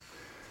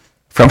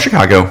From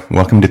Chicago,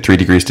 welcome to 3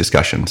 Degrees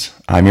Discussions.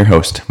 I'm your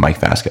host, Mike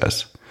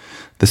Vasquez.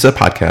 This is a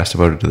podcast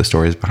devoted to the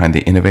stories behind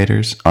the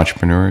innovators,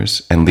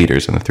 entrepreneurs, and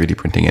leaders in the 3D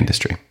printing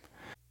industry.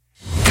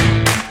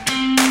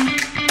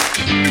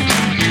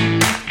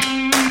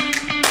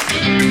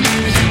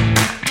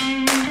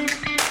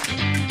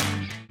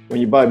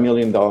 When you buy $1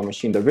 million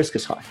machine, the risk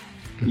is high.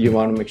 You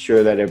want to make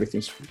sure that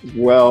everything's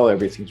well,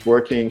 everything's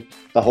working.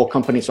 The whole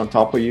company's on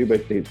top of you,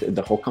 but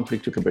the whole company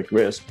took a big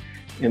risk.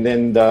 And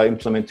then the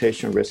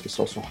implementation risk is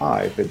also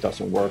high. If it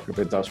doesn't work, if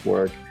it does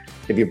work,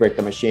 if you break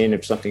the machine,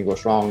 if something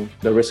goes wrong,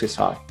 the risk is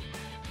high.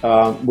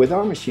 With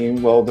our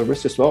machine, well, the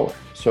risk is lower.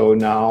 So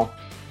now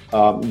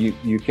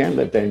you can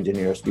let the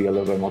engineers be a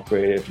little bit more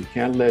creative. You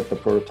can let the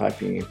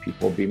prototyping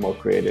people be more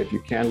creative.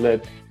 You can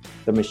let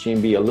the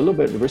machine be a little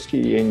bit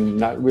risky and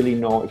not really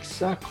know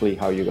exactly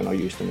how you're going to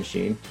use the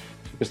machine,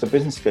 because the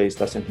business case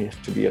doesn't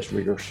have to be as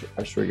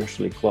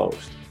rigorously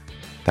closed.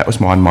 That was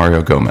Juan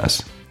Mario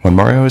Gomez. Juan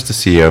Mario is the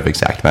CEO of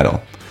Exact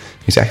Metal.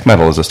 Exact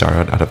Metal is a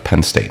startup out of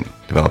Penn State,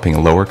 developing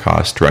a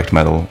lower-cost direct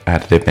metal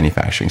additive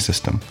manufacturing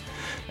system.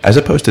 As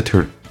opposed to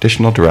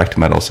traditional direct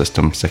metal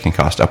systems that can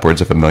cost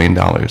upwards of $1 million,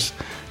 the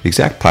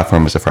Exact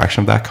platform is a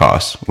fraction of that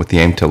cost, with the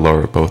aim to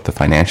lower both the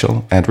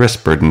financial and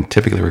risk burden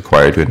typically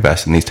required to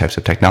invest in these types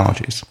of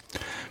technologies.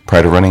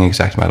 Prior to running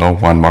Exact Metal,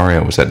 Juan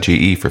Mario was at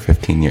GE for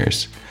 15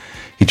 years.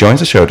 He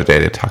joins the show today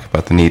to talk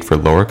about the need for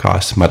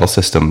lower-cost metal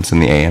systems in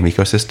the AM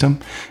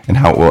ecosystem and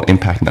how it will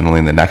impact not only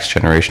the next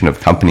generation of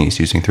companies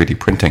using 3D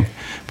printing,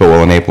 but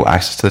will enable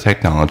access to the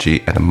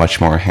technology in a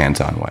much more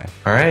hands-on way.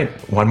 All right,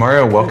 Juan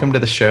Mario, welcome to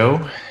the show.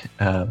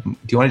 Do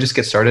you want to just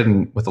get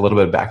started with a little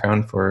bit of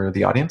background for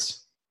the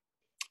audience?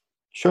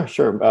 Sure.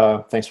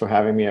 Thanks for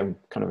having me. I'm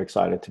kind of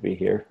excited to be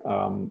here.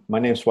 My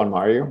name is Juan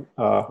Mario,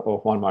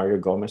 or Juan Mario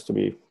Gomez to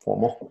be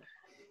formal.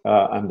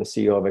 I'm the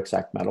CEO of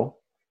Exact Metal.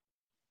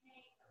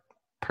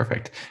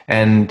 Perfect.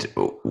 And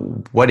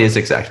what is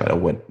Exact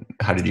Metal?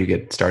 How did you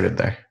get started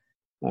there?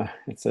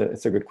 It's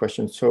a good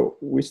question. So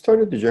we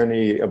started the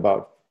journey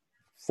about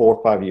 4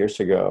 or 5 years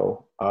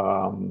ago.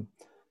 I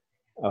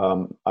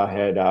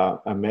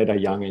met a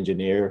young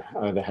engineer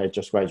that had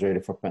just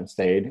graduated from Penn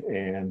State,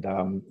 and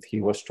he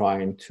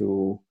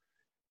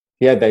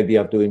had the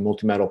idea of doing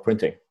multi-metal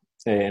printing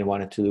and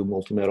wanted to do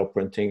multi-metal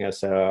printing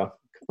as a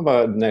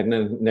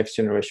next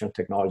generation of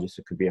technologies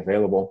that could be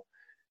available.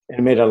 And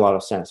it made a lot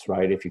of sense,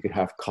 right? If you could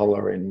have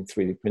color in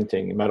 3D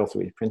printing, metal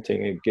 3D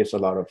printing, it gives a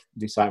lot of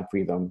design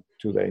freedom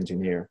to the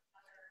engineer.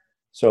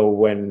 So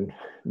when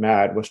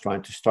Matt was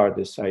trying to start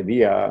this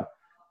idea,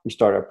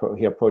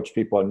 he approached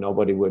people and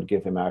nobody would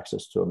give him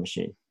access to a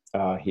machine.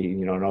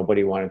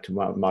 Nobody wanted to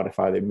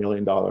modify the $1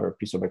 million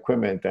piece of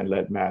equipment and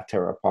let Matt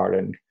tear apart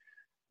and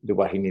do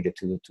what he needed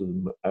to do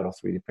to metal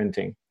 3D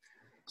printing.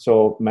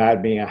 So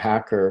Matt, being a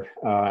hacker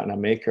and a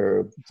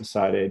maker,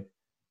 decided,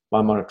 well,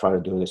 I'm going to try to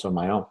do this on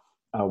my own.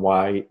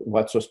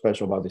 What's so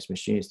special about these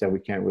machines that we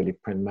can't really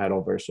print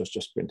metal versus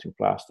just printing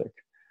plastic?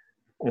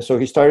 And so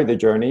he started the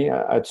journey.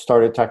 I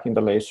started attacking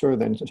the laser,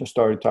 then just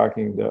started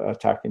attacking the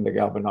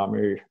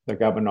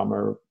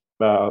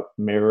galvanomer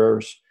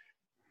mirrors,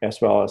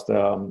 as well as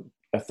the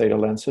theta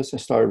lenses,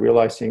 and started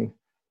realizing,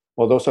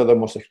 well, those are the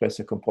most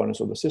expensive components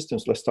of the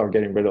systems. Let's start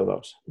getting rid of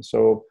those.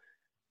 So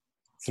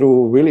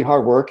through really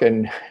hard work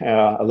and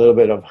a little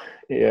bit of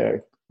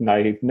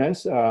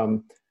naiveness,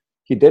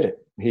 he did it.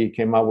 He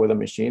came out with a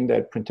machine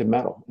that printed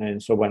metal.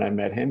 And so when I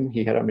met him,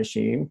 he had a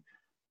machine,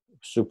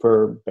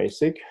 super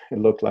basic. It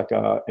looked like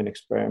an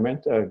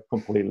experiment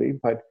completely,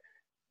 but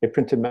it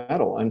printed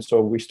metal. And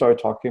so we started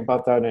talking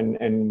about that, and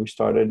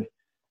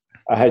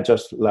I had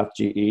just left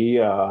GE.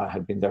 I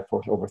had been there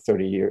for over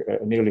 30 years,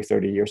 nearly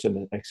 30 years as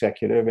an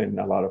executive in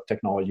a lot of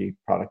technology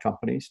product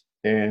companies.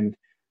 And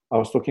I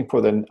was looking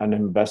for an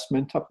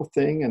investment type of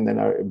thing,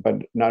 but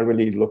not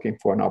really looking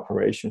for an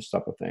operations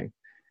type of thing.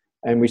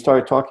 And we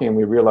started talking, and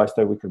we realized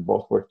that we could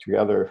both work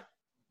together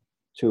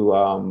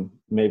to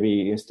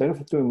maybe, instead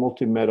of doing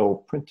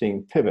multi-metal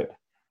printing, pivot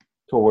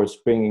towards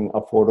bringing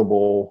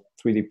affordable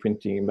 3D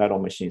printing metal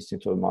machines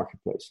into the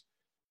marketplace.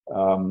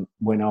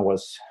 When I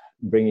was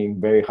bringing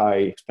very high,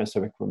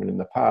 expensive equipment in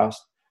the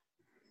past,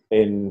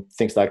 in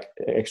things like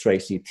X-ray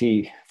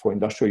CT for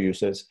industrial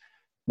uses,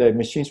 the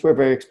machines were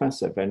very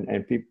expensive, and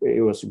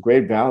it was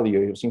great value.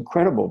 It was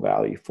incredible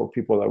value for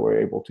people that were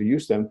able to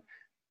use them,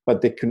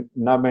 but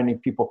not many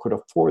people could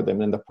afford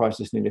them, and the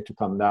prices needed to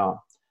come down.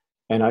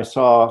 And I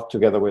saw,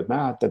 together with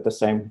Matt, that the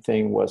same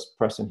thing was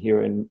present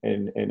here in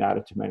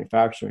additive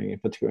manufacturing, in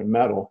particular in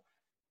metal,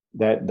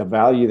 that the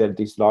value that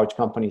these large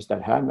companies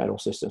that had metal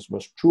systems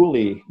was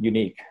truly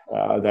unique.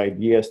 The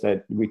ideas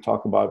that we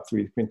talk about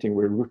 3D printing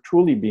were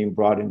truly being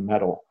brought in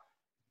metal,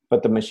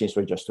 but the machines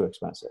were just too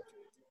expensive.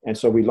 And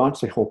so we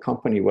launched the whole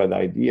company with the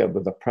idea,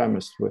 with the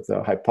premise, with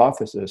the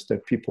hypothesis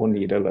that people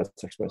needed less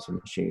expensive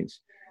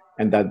machines.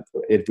 And that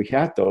if we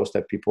had those,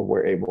 that people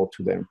were able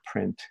to then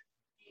print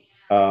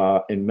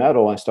in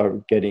metal and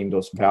start getting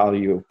those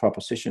value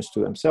propositions to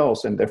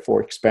themselves, and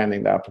therefore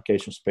expanding the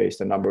application space,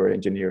 the number of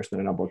engineers, and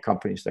the number of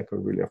companies that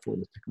could really afford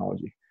the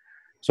technology.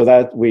 So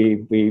that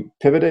we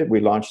pivoted, we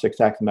launched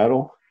Exact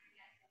Metal.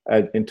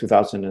 in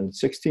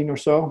 2016 or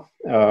so,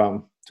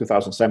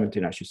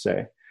 2017, I should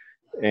say.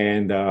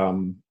 And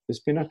it's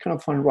been a kind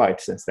of fun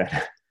ride since then.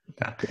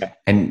 Yeah. Yeah.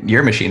 And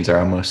your machines are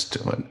almost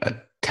a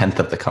tenth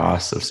of the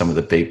cost of some of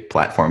the big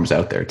platforms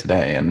out there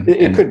today. And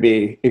it could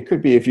be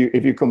if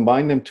you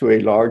combine them to a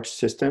large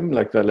system,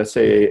 like let's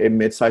say a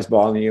mid-sized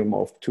volume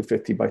of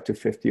 250 by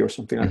 250 or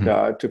something like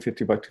that,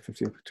 250 by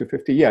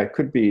 250. Yeah, it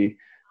could be.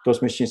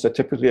 Those machines are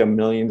typically $1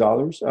 million.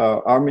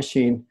 Our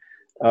machine,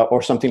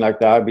 or something like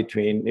that,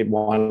 between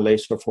one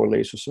laser, 4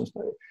 lasers.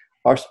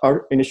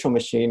 Our initial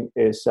machine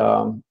is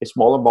a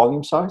smaller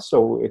volume size,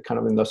 so it kind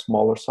of in the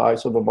smaller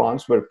size of the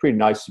volumes, but a pretty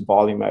nice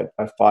volume at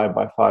 5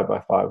 by 5 by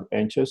 5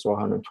 inches, or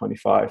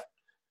 125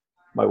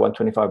 by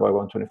 125 by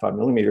 125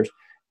 millimeters.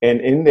 And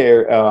in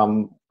there,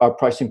 our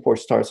pricing point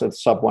starts at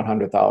sub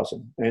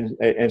 100,000,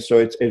 and so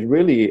it's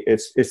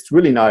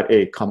really not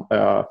a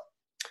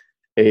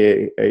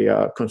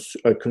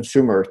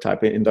consumer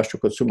type, an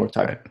industrial consumer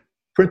type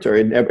printer.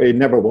 It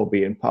never will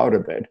be in powder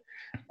bed.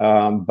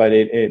 But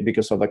it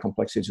because of the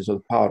complexities of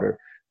the powder,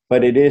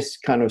 but it is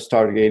kind of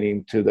starting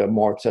getting to the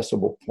more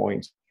accessible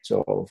points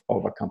of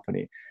a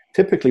company.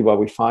 Typically, what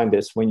we find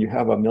is when you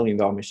have $1 million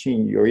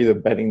machine, you're either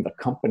betting the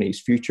company's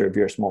future if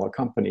you're a smaller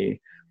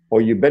company,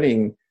 or you're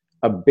betting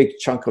a big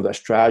chunk of the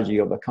strategy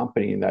of the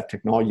company in that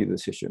technology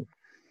decision.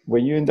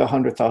 When you're in the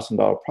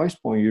 $100,000 price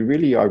point, you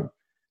really are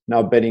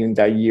now betting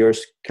that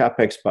year's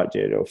capex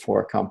budget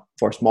for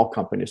a small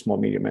company, a small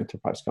medium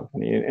enterprise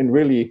company, and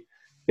really,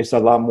 it's a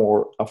lot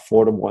more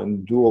affordable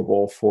and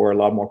doable for a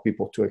lot more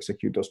people to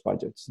execute those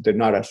budgets. They're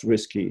not as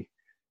risky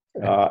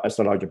as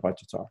the larger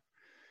budgets are.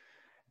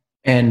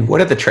 And what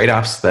are the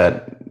trade-offs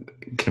that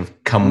can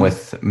come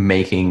with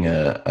making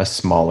a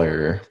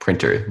smaller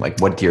printer? Like,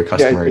 what do your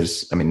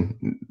customers, I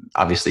mean,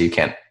 obviously you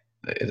can't,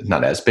 it's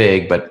not as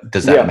big, but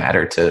does that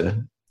matter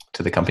to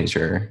the companies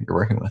you're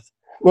working with?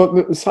 Well,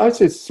 the size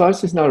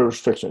is not a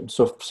restriction.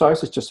 So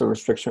size is just a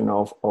restriction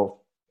of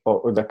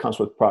that comes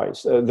with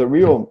price. The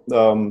real,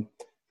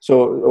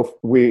 so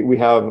we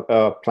have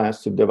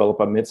plans to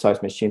develop a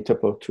mid-sized machine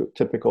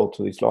typical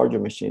to these larger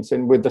machines,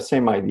 and with the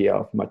same idea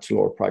of much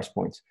lower price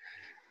points.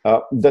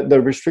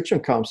 The restriction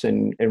comes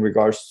in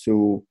regards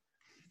to,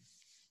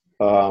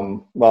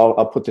 well,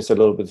 I'll put this a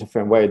little bit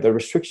different way. The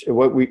restriction,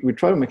 what we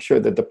try to make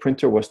sure that the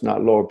printer was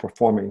not lower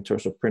performing in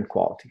terms of print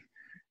quality.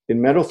 In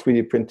metal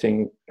 3D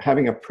printing,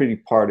 having a pretty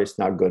part is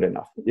not good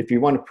enough. If you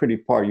want a pretty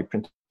part, you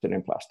print it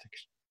in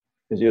plastics.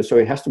 So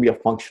it has to be a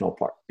functional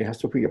part. It has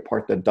to be a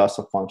part that does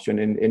a function,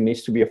 and it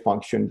needs to be a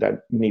function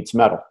that needs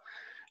metal.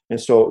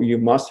 And so you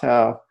must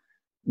have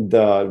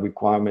the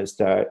requirements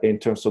that in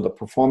terms of the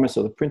performance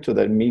of the printer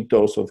that meet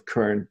those of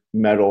current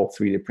metal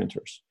 3D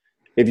printers.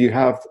 If you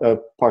have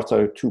parts that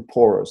are too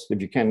porous,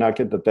 if you cannot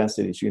get the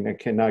densities, you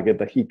cannot get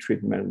the heat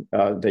treatment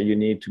that you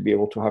need to be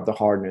able to have the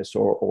hardness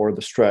or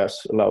the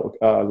stress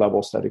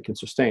levels that it can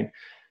sustain,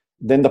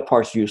 then the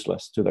part's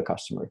useless to the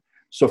customer.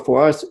 So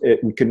for us,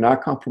 we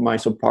cannot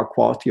compromise on part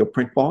quality or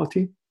print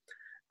quality,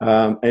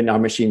 and our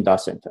machine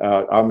doesn't.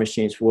 Our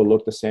machines will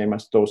look the same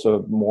as those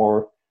of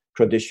more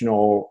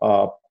traditional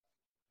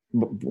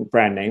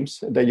brand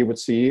names that you would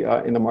see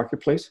in the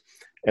marketplace.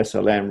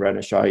 SLM,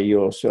 Renishaw,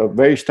 EOS,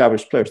 very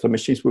established players. The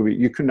machines will be,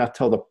 you could not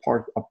tell the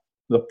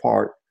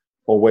part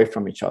away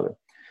from each other.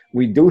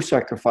 We do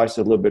sacrifice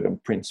a little bit on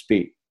print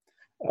speed.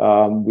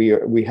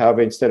 We have,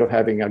 instead of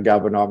having a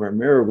galvanometer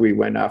mirror, we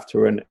went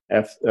after an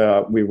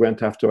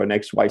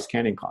XY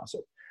scanning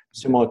concept,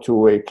 similar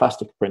to a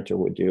plastic printer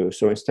would do.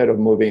 So instead of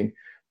moving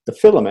the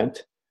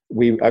filament,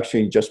 we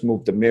actually just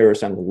move the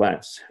mirrors and the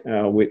lens.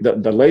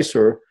 The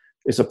laser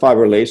is a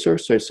fiber laser,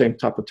 so same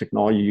type of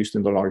technology used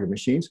in the larger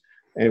machines.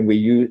 And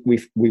we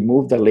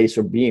move the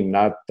laser beam,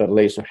 not the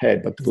laser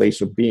head, but the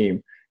laser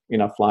beam in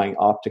a flying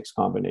optics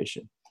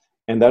combination.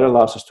 And that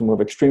allows us to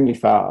move extremely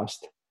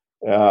fast,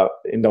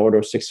 in the order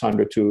of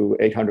 600 to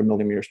 800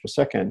 millimeters per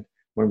second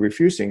when we're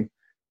fusing.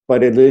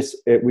 But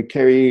we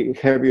carry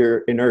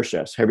heavier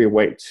inertias, heavier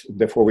weights.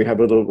 Therefore, we have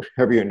a little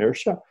heavier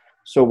inertia.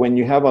 So when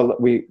you have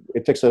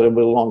it takes a little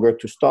bit longer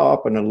to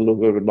stop and a little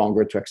bit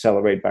longer to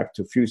accelerate back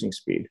to fusing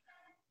speed.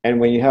 And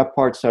when you have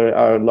parts that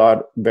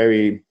are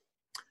very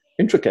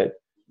intricate,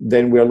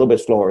 then we're a little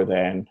bit slower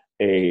than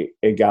a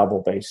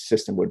Galvo-based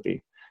system would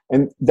be.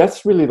 And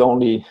that's really the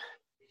only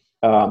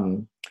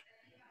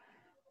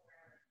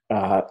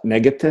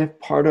negative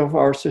part of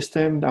our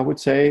system, I would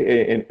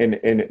say,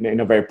 in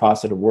a very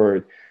positive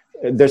word.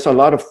 There's a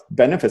lot of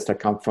benefits that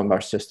come from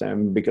our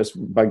system, because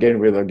by getting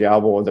rid of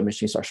Galvo, the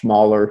machines are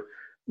smaller,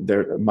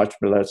 they're much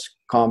less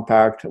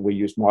compact, we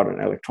use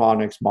modern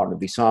electronics, modern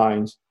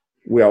designs,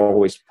 we are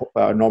always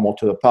normal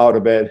to the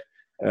powder bed.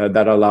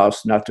 That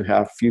allows not to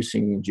have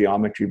fusing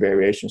geometry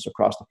variations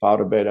across the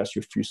powder bed as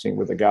you're fusing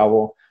with a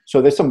Galvo. So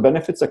there's some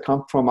benefits that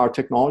come from our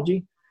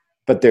technology,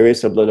 but there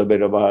is a little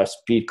bit of a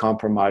speed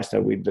compromise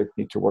that we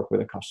need to work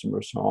with the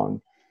customers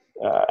on,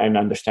 and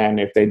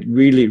understand if they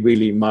really,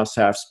 really must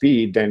have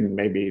speed, then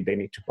maybe they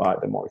need to buy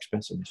the more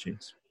expensive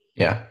machines.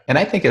 Yeah. And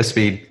I think of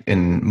speed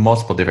in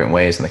multiple different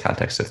ways in the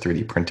context of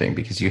 3D printing,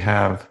 because you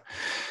have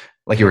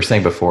like you were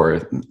saying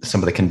before,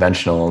 some of the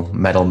conventional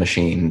metal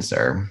machines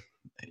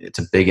it's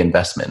a big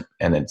investment,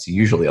 and it's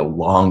usually a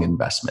long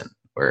investment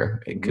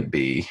where it could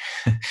be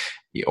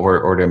you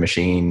order a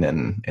machine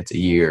and it's a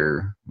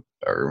year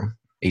or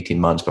 18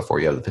 months before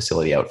you have the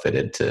facility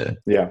outfitted to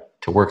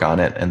work on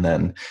it. And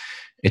then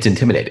it's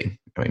intimidating.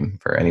 I mean,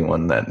 for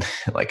anyone that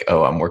like,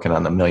 oh, I'm working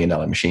on $1 million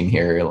machine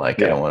here.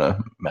 Like, I don't want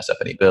to mess up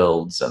any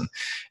builds,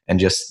 and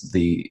just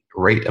the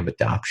rate of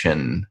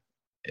adoption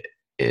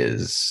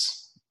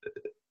is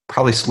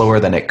probably slower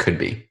than it could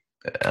be.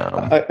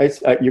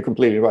 You're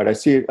completely right.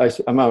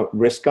 I'm a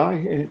risk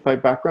guy by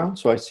background,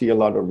 so I see a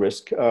lot of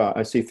risk.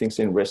 I see things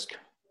in risk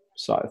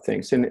side of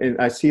things, and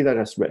I see that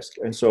as risk.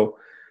 And so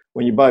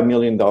when you buy $1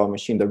 million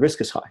machine, the risk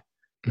is high.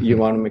 Mm-hmm. You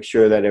want to make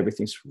sure that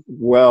everything's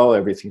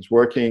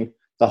working.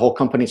 The whole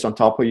company's on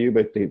top of you,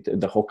 but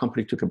the whole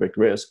company took a big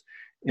risk.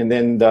 And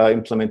then the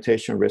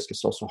implementation risk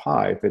is also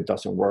high. If it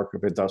doesn't work,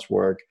 if it does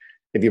work,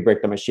 if you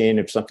break the machine,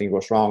 if something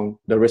goes wrong,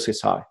 the risk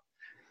is high.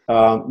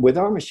 With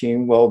our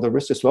machine, well, the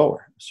risk is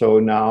lower. So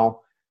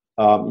now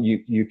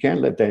you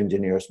can let the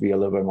engineers be a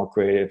little bit more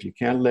creative. You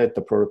can let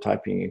the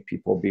prototyping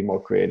people be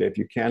more creative.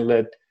 You can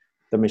let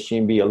the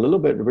machine be a little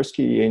bit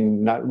risky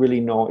and not really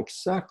know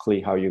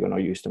exactly how you're going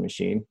to use the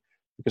machine,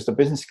 because the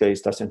business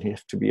case doesn't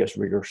have to be as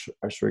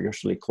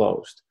rigorously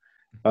closed.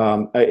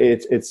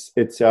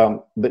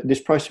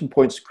 This pricing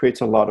points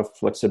creates a lot of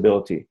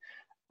flexibility.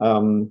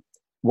 One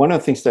of the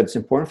things that's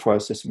important for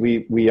us is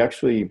we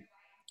actually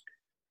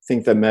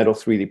think that metal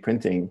 3D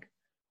printing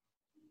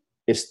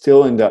is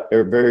still in the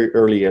very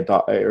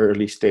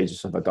early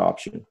stages of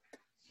adoption.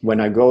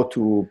 When I go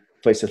to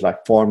places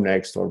like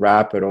Formnext or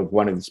Rapid or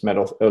one of these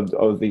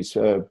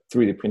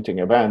 3D printing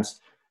events,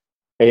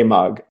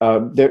 AMUG,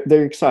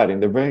 they're exciting.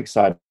 They're very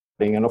exciting,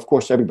 and of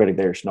course, everybody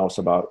there knows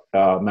about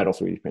metal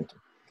 3D printing.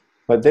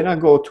 But then I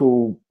go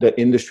to the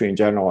industry in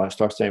general. I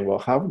start saying, well,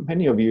 how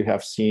many of you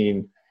have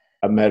seen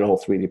a metal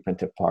 3D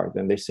printed part?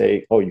 And they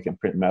say, oh, you can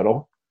print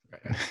metal.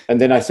 And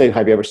then I say,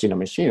 have you ever seen a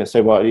machine? I say,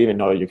 well, I didn't even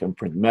know you can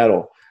print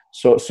metal.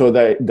 So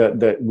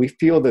that we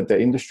feel that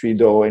the industry,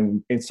 though,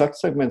 in such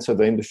segments of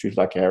the industries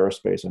like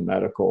aerospace and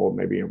medical,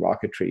 maybe in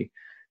rocketry,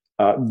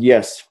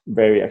 yes,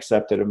 very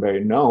accepted and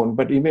very known.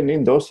 But even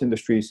in those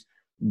industries,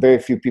 very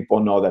few people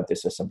know that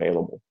this is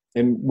available.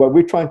 And what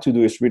we're trying to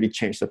do is really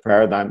change the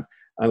paradigm.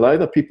 A lot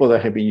of the people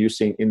that have been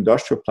using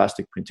industrial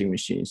plastic printing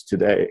machines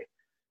today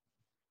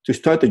to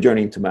start the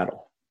journey into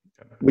metal,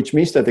 which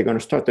means that they're going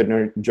to start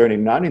the journey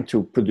not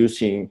into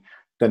producing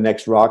the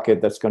next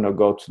rocket that's going to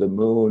go to the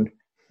moon.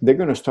 They're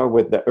going to start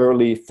with the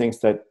early things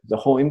that the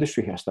whole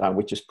industry has done,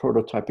 which is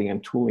prototyping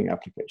and tooling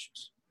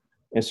applications.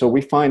 And so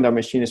we find our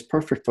machine is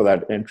perfect for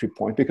that entry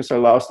point because it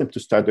allows them to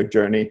start their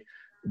journey.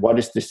 What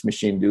does this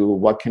machine do?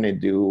 What can it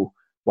do?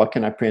 What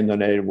can I print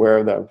on it? Where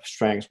are the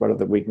strengths? What are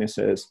the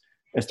weaknesses?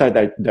 And start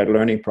that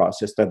learning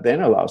process that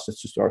then allows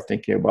us to start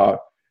thinking about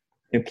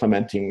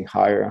implementing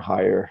higher and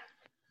higher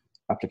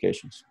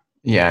applications.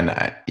 Yeah,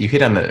 and you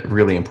hit on a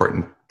really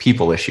important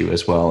people issue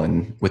as well.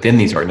 And within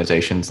these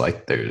organizations,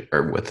 like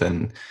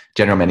within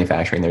general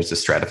manufacturing, there's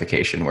this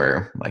stratification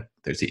where like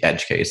there's the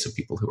edge case of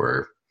people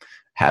who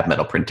have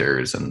metal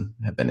printers and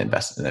have been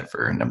invested in it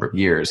for a number of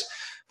years.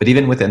 But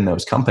even within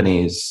those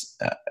companies,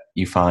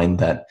 you find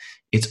that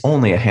it's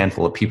only a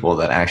handful of people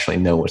that actually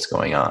know what's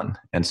going on.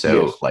 And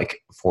so yes, like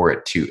for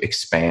it to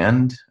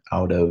expand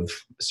out of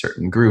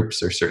certain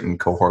groups or certain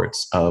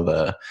cohorts of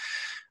a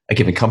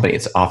given company,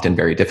 it's often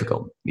very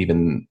difficult,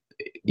 even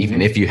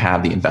if you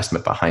have the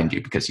investment behind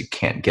you, because you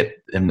can't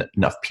get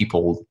enough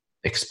people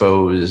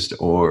exposed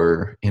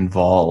or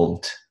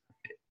involved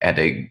at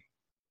a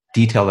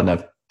detailed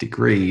enough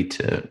degree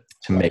to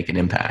make an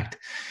impact.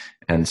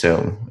 And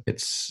so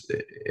it's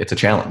a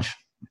challenge.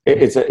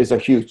 It's a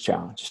huge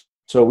challenge.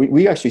 So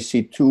we actually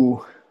see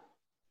two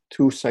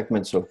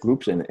segments of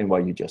groups in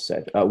what you just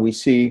said. We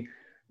see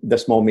the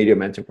small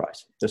medium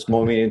enterprise, the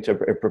small medium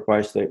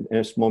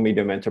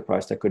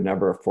enterprise that could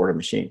never afford a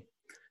machine.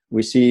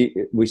 We see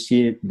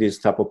this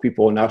type of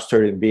people now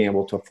starting being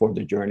able to afford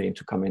the journey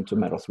to come into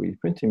metal 3D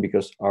printing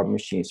because our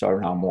machines are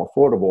now more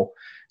affordable.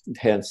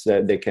 Hence,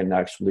 they can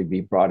actually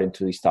be brought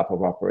into these type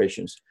of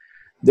operations.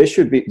 There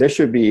should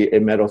be a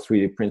metal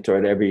 3D printer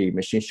at every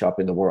machine shop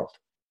in the world.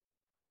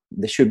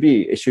 It should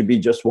be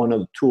just one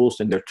of the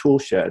tools in their tool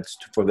sheds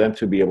for them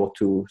to be able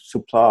to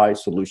supply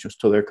solutions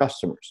to their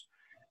customers.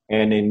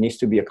 And it needs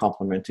to be a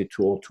complementary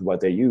tool to what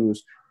they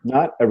use,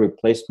 not a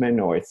replacement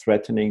or a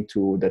threatening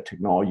to the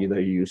technology they're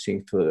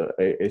using.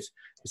 It's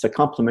a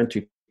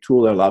complementary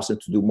tool that allows them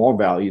to do more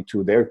value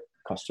to their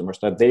customers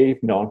that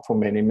they've known for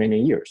many,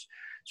 many years.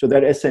 So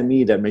that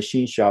SME, that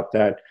machine shop,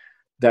 that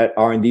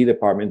R&D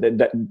department,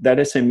 that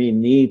SME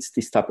needs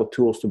these type of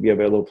tools to be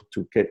available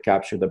to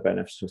capture the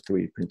benefits of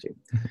 3D printing.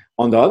 Mm-hmm.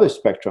 On the other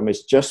spectrum,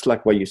 it's just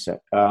like what you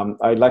said.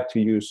 I like to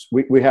use,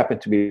 we happen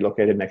to be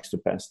located next to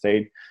Penn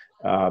State,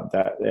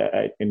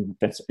 in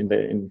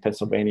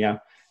Pennsylvania.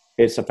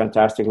 It's a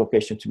fantastic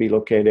location to be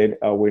located.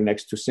 We're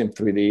next to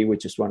Sim3D,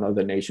 which is one of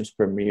the nation's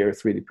premier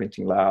 3D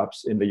printing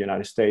labs in the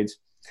United States.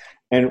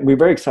 And we're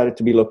very excited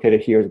to be located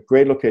here.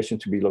 Great location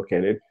to be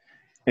located.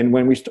 And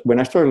when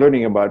I started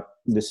learning about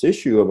this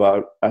issue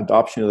about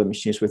adoption of the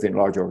machines within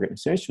large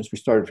organizations, we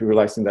started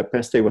realizing that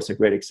Penn State was a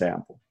great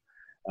example.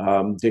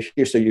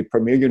 Here's a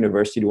premier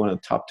university, one of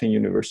the top 10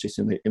 universities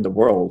in the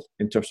world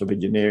in terms of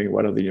engineering,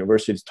 one of the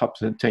universities, top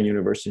 10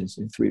 universities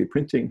in 3D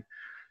printing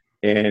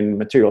and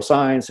material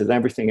science and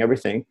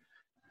everything.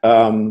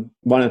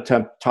 One of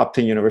the top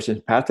 10 universities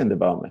in patent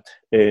development,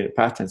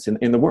 patents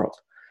in the world.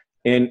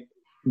 And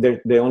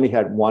they only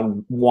had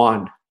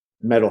one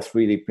metal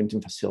 3D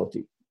printing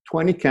facility.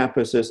 20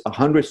 campuses,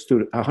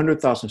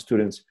 100,000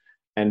 students,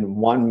 and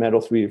one metal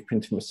 3D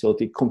printing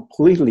facility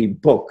completely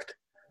booked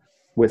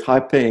with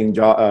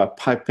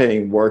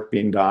high-paying work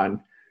being done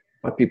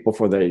by people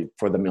for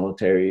the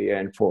military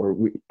and for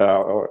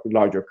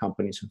larger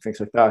companies and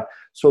things like that.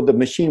 So the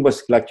machine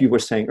was, like you were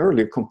saying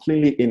earlier,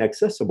 completely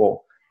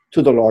inaccessible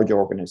to the larger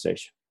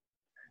organization.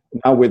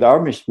 Now with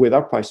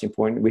our pricing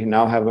point, we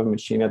now have a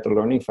machine at the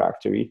Learning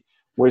Factory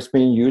where it's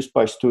being used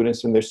by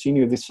students in their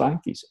senior design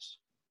thesis.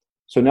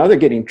 So now they're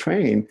getting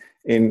trained,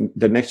 and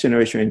the next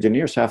generation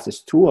engineers have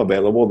this tool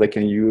available they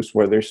can use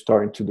where they're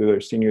starting to do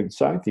their senior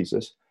design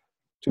thesis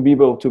to be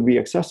able to be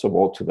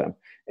accessible to them.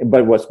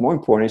 But what's more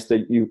important is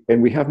that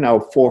and we have now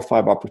 4 or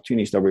 5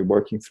 opportunities that we're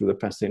working through the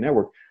Penn State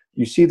Network.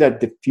 You see that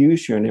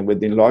diffusion and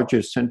within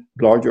larger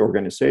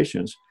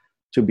organizations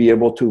to be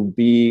able to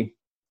be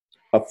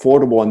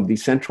affordable and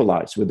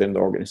decentralized within the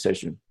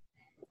organization.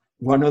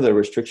 One of the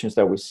restrictions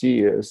that we see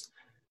is,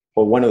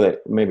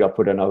 maybe I'll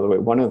put it another way,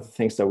 one of the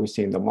things that we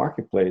see in the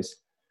marketplace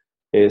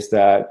is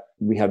that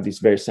we have these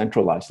very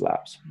centralized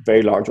labs,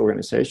 very large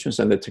organizations,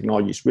 and the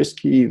technology is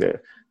risky.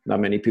 Not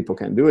many people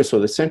can do it. So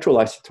they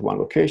centralize it to one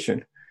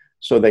location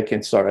so they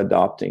can start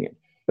adopting it.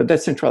 But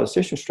that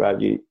centralization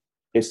strategy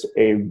is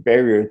a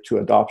barrier to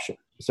adoption.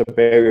 It's a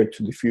barrier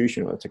to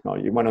diffusion of the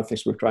technology. One of the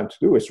things we're trying to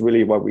do is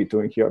really what we're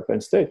doing here at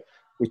Penn State,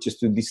 which is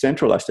to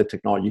decentralize the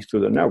technology through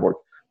the network.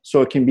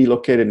 So it can be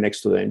located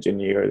next to the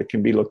engineer. It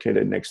can be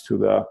located next to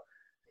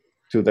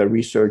the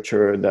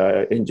researcher,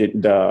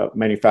 the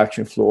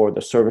manufacturing floor,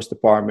 the service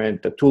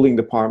department, the tooling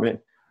department.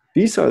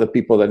 These are the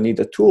people that need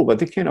the tool, but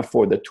they can't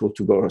afford the tool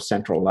to go to a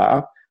central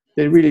lab.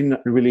 They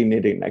really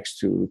need it next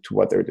to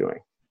what they're doing.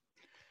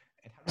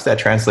 How does that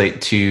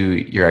translate to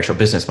your actual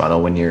business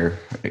model when you're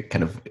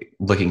kind of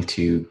looking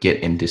to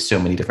get into so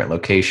many different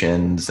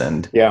locations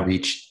and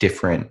reach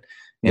different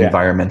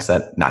environments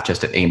that not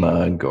just at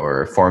AMUG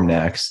or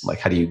Formnext? Like,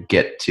 how do you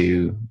get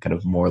to kind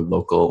of more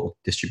local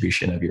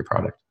distribution of your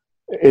product?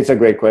 It's a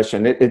great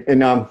question. It's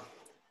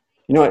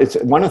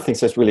one of the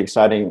things that's really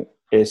exciting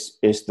is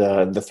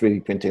the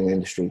 3D printing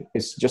industry.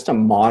 It's just a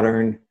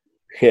modern,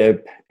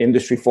 hip,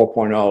 industry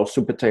 4.0,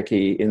 super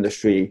techy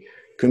industry,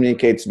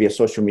 communicates via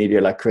social media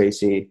like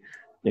crazy.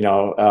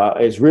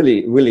 It's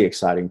really, really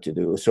exciting to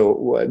do.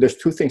 So there's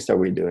 2 things that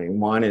we're doing.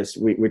 One is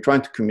we're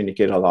trying to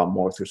communicate a lot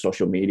more through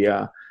social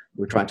media.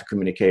 We're trying to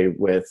communicate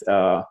with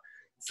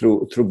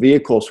through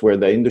vehicles where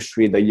the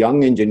industry, the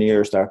young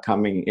engineers that are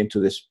coming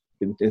into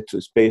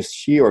space,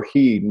 she or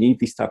he need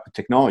these type of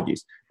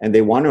technologies, and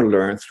they want to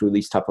learn through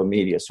these type of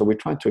media. So we're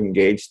trying to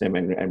engage them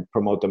and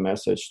promote the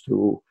message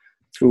through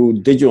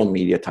digital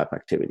media type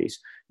activities.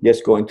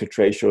 Yes, going to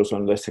trade shows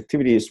on less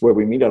activities where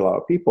we meet a lot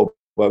of people,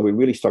 but we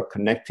really start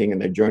connecting in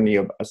the journey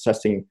of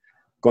assessing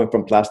going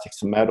from plastics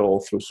to metal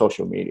through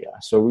social media.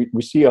 So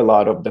we see a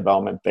lot of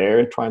development there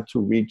and trying to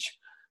reach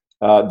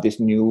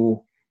this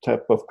new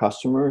type of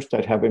customers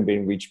that haven't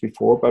been reached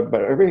before, but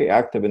are very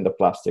active in the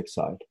plastic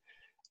side.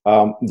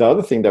 The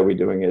other thing that we're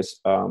doing is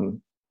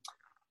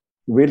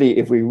really,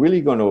 if we're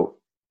really going to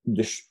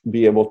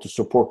be able to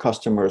support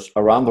customers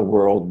around the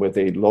world with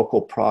a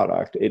local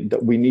product,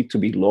 we need to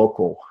be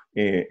local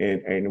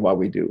in what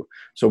we do.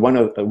 So one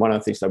of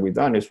the things that we've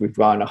done is we've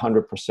gone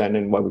 100%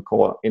 in what we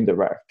call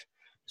indirect.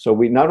 So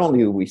we not only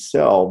do we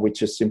sell,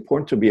 which is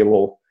important to be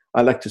able,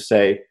 I like to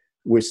say,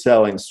 we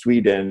sell in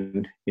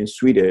Sweden in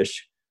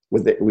Swedish.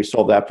 We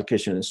solve the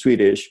application in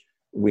Swedish.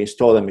 We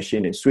install the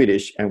machine in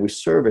Swedish, and we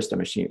service the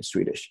machine in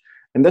Swedish.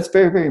 And that's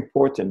very, very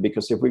important,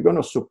 because if we're going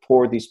to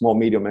support these small,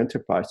 medium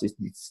enterprises,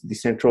 these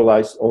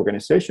decentralized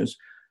organizations,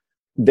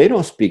 they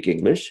don't speak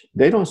English.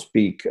 They don't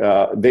speak,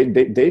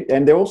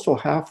 and they're also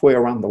halfway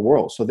around the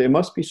world. So they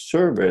must be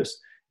serviced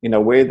in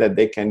a way that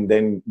they can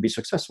then be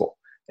successful.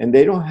 And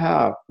they don't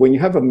have, when you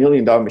have $1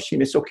 million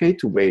machine, it's okay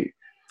to wait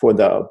for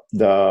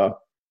the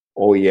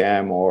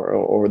OEM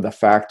or the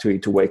factory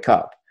to wake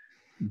up.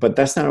 But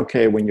that's not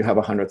okay when you have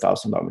a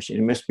 $100,000 machine.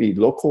 It must be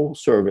local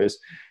service.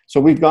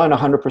 So we've gone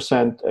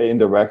 100%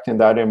 indirect in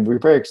that, and we're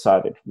very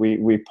excited.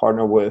 We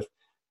partner with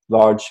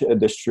large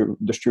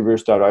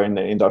distributors that are in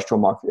the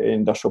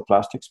industrial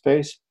plastic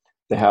space.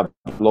 They have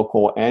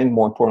local and,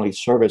 more importantly,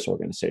 service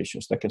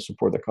organizations that can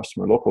support the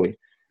customer locally.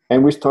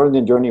 And we started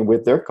the journey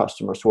with their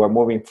customers who are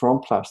moving from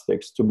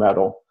plastics to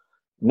metal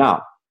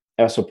now,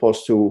 as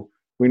opposed to,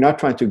 we're not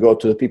trying to go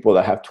to the people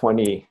that have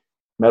 20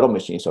 metal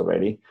machines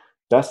already.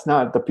 That's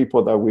not the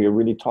people that we're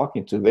really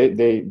talking to.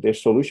 Their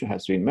solution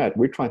has been met.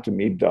 We're trying to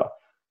meet the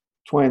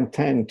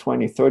 10,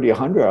 20, 30,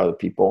 100 other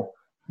people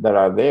that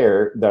are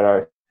there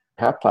that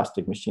have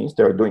plastic machines.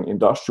 They're doing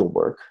industrial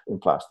work in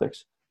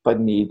plastics, but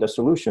need a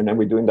solution. And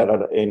we're doing that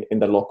in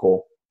the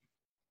local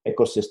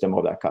ecosystem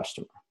of that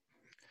customer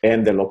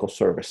and the local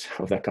service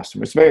of that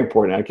customer. It's very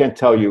important. I can't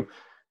tell you,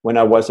 when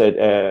I was at,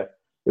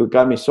 it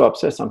got me so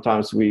upset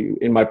sometimes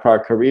in my prior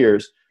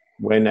careers,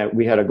 when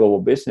we had a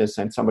global business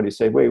and somebody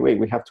said, wait,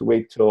 we have to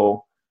wait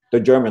till the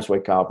Germans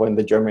wake up, when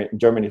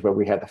Germany is where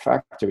we had the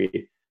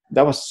factory.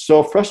 That was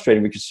so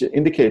frustrating because it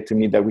indicated to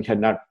me that we had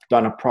not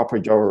done a proper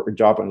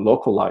job in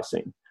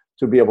localizing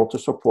to be able to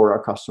support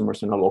our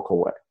customers in a local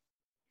way.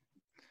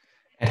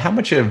 And how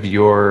much of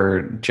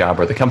your job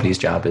or the company's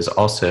job is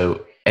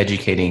also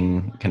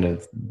educating kind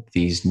of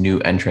these new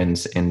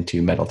entrants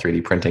into metal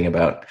 3D printing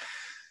about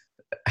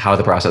how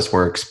the process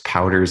works,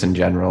 powders in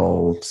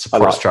general,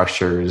 support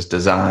structures,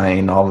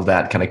 design, all of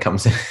that kind of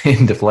comes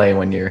into play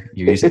when you're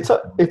using it?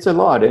 It's a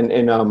lot.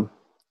 And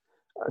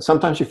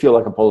sometimes you feel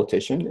like a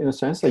politician in a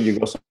sense, that you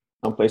go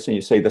someplace and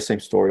you say the same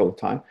story all the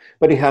time,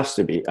 but it has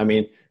to be. I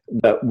mean,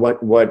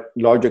 what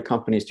larger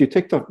companies, you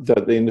take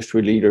the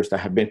industry leaders that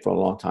have been for a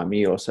long time,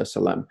 EOS,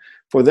 SLM,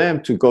 for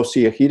them to go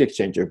see a heat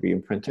exchanger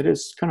being printed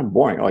is kind of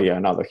boring. Oh yeah,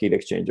 another heat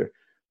exchanger.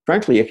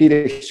 Frankly, a heat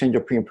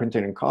exchanger being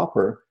printed in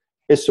copper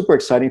is super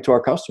exciting to our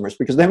customers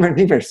because they've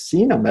never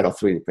seen a metal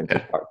 3D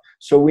printed part.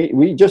 So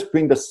we just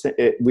bring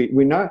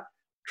we're not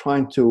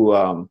trying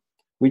to,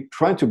 we're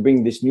trying to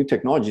bring these new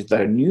technologies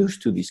that are news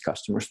to these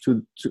customers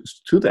to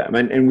them.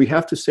 And we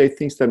have to say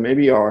things that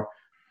maybe are,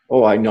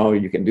 oh, I know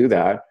you can do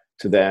that,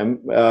 to them,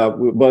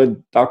 but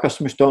our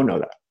customers don't know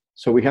that.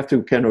 So we have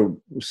to kind of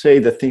say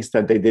the things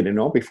that they didn't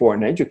know before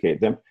and educate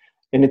them.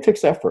 And it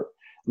takes effort.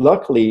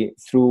 Luckily,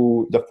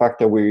 through the fact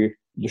that we're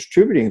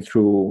distributing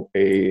through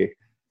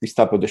these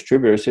type of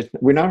distributors,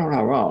 we're not on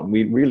our own.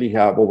 We really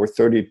have over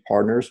 30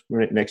 partners.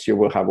 Next year,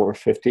 we'll have over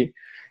 50.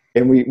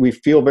 And we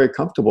feel very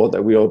comfortable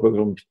that we are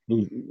able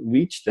to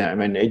reach them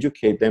and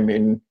educate them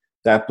in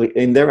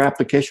their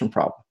application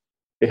problem.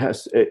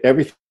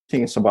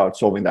 Everything is about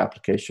solving the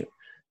application.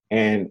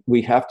 And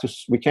we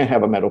can't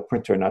have a metal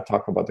printer and not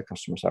talk about the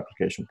customer's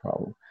application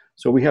problem.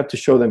 So we have to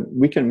show them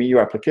we can meet your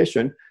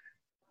application.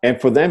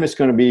 And for them, it's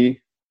going to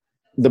be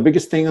the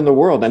biggest thing in the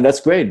world. And that's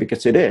great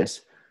because it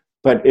is.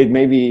 But it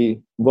may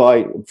be,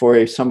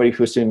 for somebody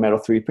who's in metal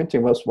 3D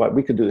printing, well,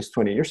 we could do this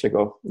 20 years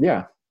ago.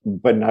 Yeah,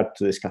 but not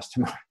to this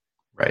customer.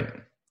 Right.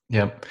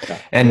 Yep.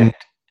 Yeah.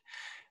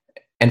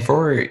 And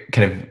for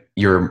kind of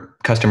your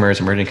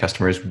customers, emerging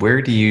customers,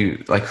 where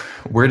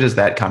does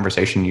that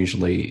conversation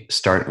usually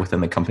start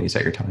within the companies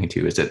that you're talking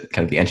to? Is it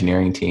kind of the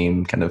engineering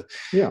team kind of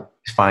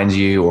finds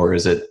you, or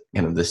is it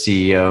kind of the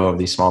CEO of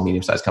these small,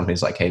 medium-sized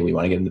companies like, hey, we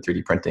want to get into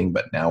 3D printing,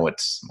 but now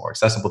it's more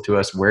accessible to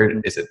us? Where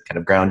is it kind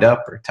of ground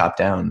up or top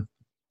down?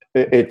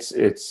 It's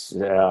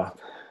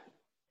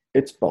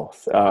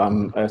both.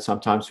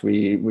 Sometimes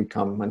we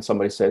come when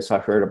somebody says, I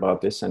heard about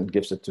this, and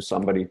gives it to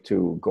somebody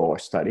to go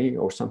study,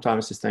 or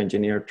sometimes it's the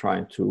engineer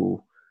trying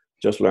to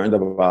just learn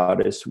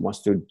about it,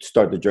 wants to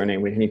start the journey,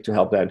 and we need to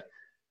help that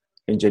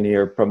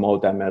engineer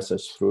promote that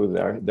message through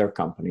their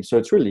company. So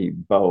it's really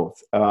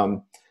both.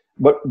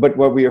 But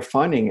what we are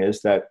finding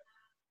is that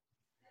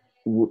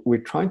we're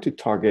trying to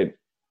target,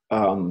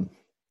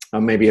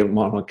 maybe I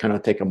want to kind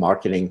of put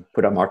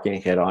a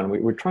marketing head on.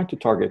 We're trying to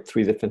target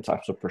 3 different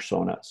types of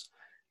personas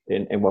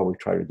in what we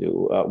try to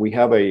do.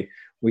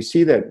 We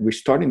see that we're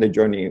starting the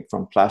journey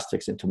from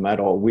plastics into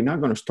metal. We're not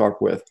going to start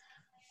with,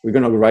 we're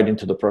going to go right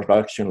into the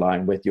production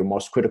line with your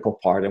most critical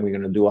part, and we're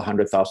going to do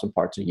 100,000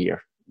 parts a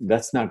year.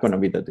 That's not going to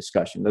be the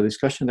discussion. The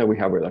discussion that we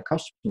have with our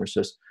customers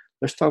is,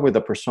 let's start with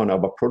the persona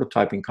of a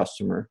prototyping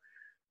customer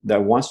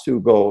that wants to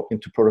go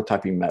into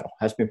prototyping metal,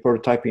 has been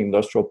prototyping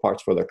industrial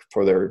parts for their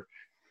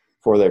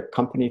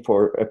company,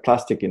 for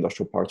plastic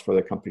industrial parts for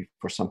their company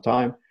for some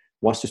time,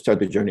 wants to start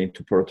the journey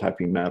into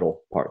prototyping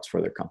metal parts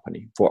for their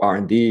company, for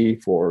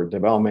R&D, for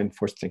development,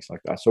 for things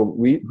like that. So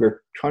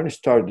we're trying to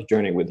start the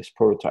journey with these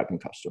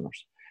prototyping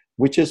customers,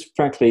 which is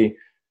frankly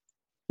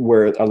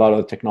where a lot of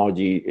the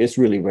technology is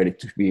really ready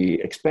to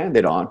be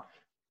expanded on,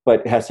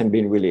 but hasn't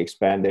been really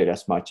expanded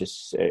as much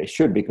as it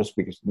should because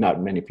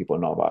not many people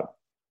know about it.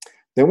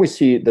 Then we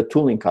see the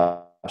tooling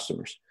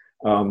customers.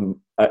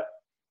 Metal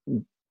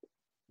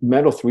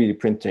 3D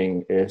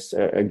printing is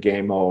a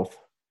game of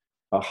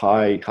a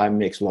high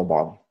mix, low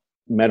volume.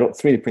 Metal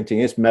 3D printing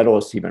is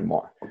even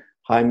more.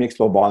 High mix,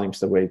 low volume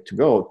is the way to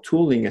go.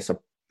 Tooling is a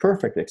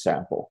perfect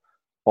example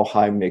of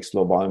high mix,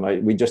 low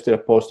volume. We just did a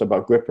post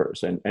about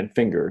grippers and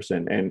fingers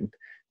and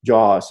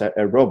jaws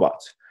at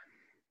robots.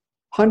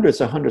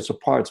 Hundreds and hundreds of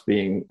parts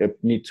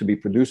need to be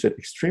produced,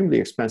 extremely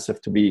expensive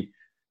to be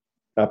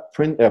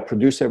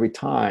produced every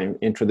time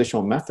in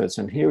traditional methods.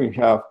 And here you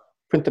have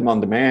print them on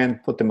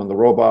demand, put them on the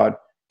robot,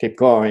 keep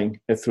going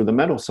through the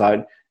metal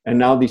side. And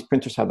now these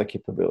printers have the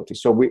capability.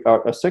 So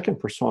our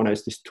second persona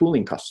is this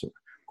tooling customer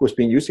who has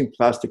been using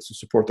plastics to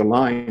support the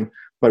line,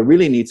 but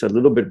really needs a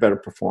little bit better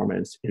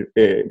performance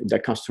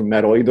that comes through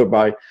metal, either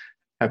by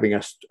having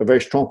a very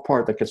strong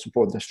part that can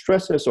support the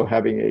stresses or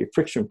having a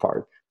friction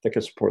part that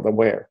can support the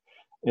wear.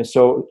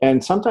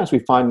 And sometimes we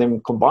find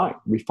them combined.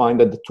 We find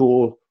that the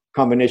tool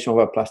combination of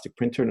a plastic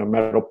printer and a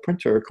metal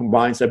printer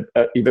combines a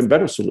even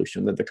better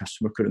solution that the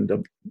customer couldn't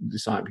have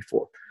designed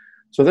before.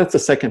 So that's the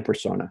second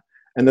persona.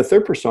 And the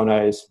third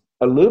persona is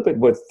a little bit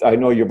what I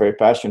know you're very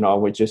passionate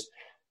on, which is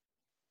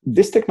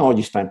this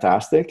technology is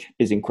fantastic,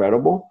 is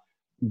incredible,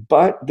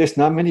 but there's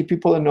not many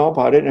people that know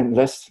about it, and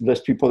less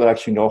people that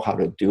actually know how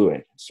to do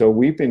it. So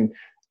we've been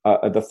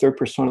the third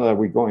persona that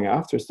we're going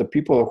after is the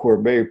people who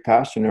are very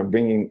passionate and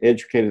bringing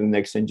educated the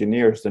next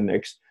engineers, the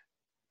next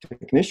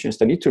technicians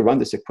that need to run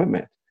this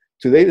equipment.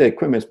 Today, the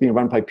equipment is being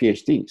run by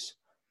PhDs.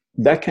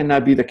 That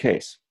cannot be the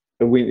case.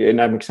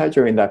 And I'm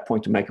exaggerating that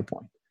point to make a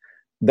point.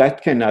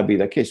 That cannot be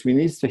the case. We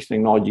need this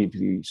technology to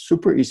be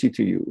super easy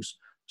to use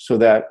so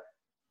that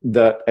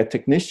a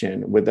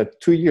technician with a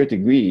 2-year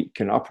degree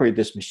can operate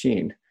this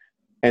machine,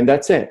 and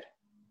that's it.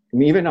 I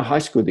mean, even a high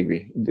school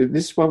degree.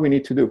 This is what we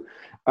need to do.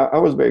 I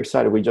was very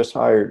excited. We just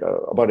hired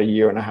about a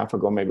year and a half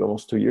ago, maybe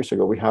almost 2 years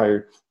ago, we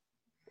hired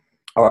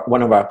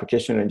one of our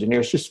application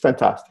engineers. She's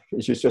fantastic.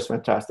 She's just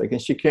fantastic.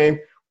 And she came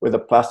with a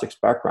plastics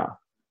background.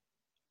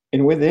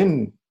 And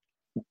within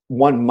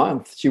 1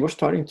 month, she was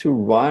starting to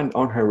run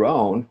on her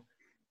own,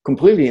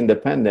 completely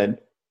independent,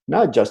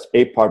 not just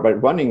a part,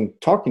 but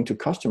talking to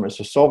customers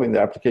or solving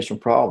their application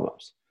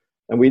problems.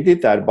 And we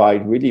did that by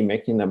really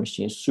making the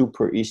machine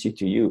super easy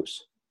to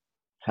use.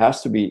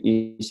 Has to be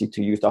easy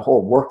to use. The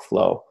whole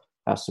workflow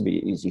has to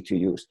be easy to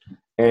use.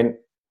 And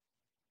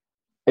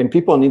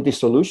people need these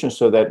solutions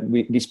so that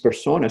these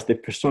personas,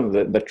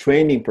 the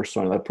training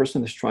persona, the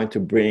person that's trying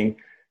to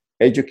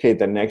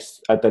educate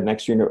at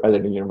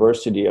a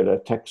university, at a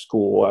tech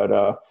school,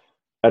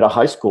 at a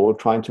high school,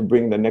 trying to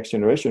bring the next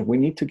generation, we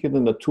need to give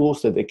them the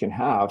tools that they can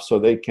have so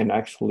they can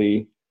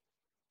actually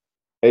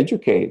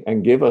educate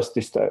and give us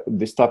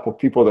this type of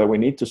people that we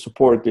need to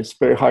support this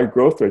very high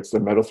growth rates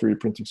that metal 3D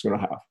printing is going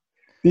to have.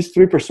 These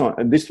three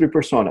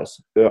personas,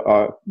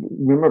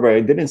 remember, I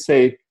didn't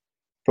say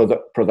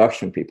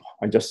production people.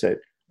 I just said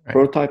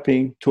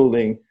prototyping,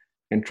 tooling,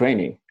 and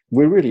training.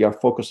 We really are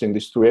focusing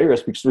these 3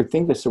 areas because we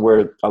think this is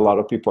where a lot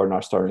of people are now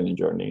starting the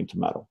journey into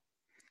metal.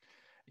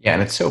 Yeah,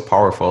 and it's so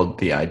powerful,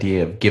 the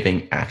idea of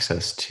giving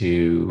access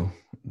to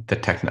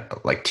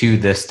to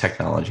this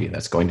technology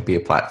that's going to be a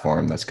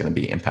platform that's going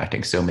to be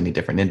impacting so many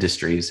different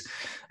industries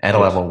at a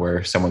level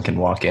where someone can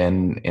walk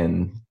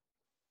in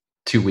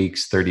 2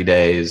 weeks, 30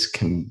 days,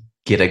 can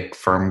get a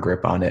firm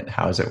grip on it.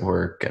 How does it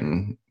work?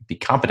 And be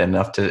competent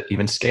enough to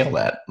even scale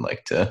that,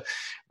 like to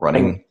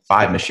running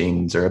 5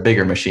 machines or a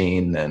bigger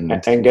machine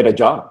and get a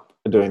job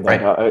doing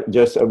that.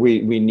 Right.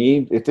 We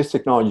need, if this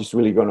technology is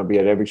really going to be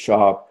at every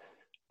shop.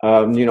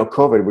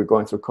 COVID, we're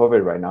going through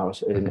COVID right now,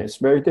 and it's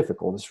very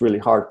difficult. It's really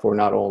hard for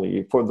not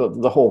only for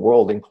the whole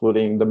world,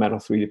 including the metal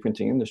 3D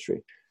printing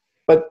industry.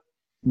 But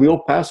we'll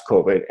pass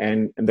COVID,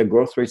 and the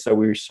growth rates that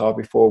we saw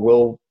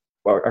before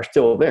are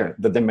still there.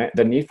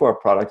 The need for our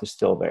product is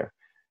still there.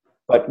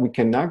 But we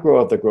cannot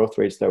grow at the growth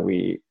rates that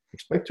we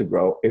expect to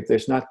grow if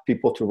there's not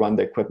people to run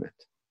the equipment.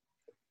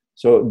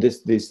 So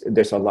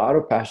there's a lot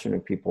of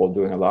passionate people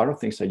doing a lot of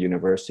things at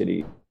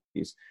universities,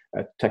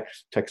 at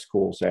tech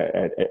schools,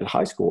 at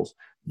high schools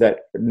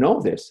that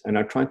know this and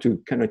are trying to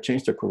kind of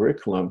change the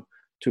curriculum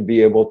to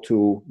be able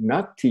to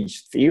not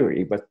teach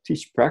theory, but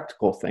teach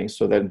practical things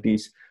so that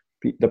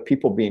the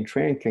people being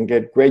trained can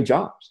get great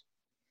jobs,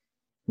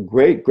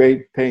 great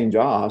paying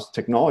jobs,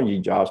 technology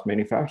jobs,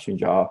 manufacturing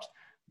jobs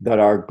that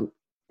are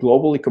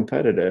globally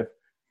competitive.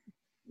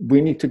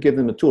 We need to give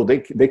them a tool.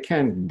 They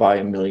can't buy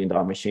 $1 million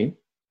machine.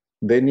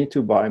 They need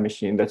to buy a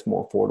machine that's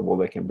more affordable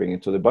they can bring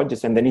into the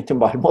budgets, and they need to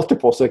buy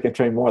multiple so they can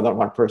train more than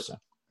one person.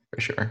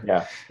 For sure.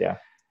 Yeah.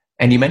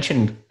 And you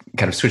mentioned,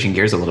 kind of switching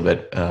gears a little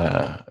bit,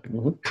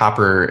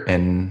 copper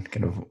and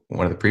kind of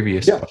one of the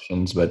previous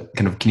questions, but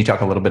kind of, can you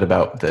talk a little bit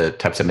about the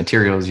types of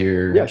materials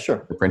you're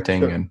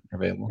printing and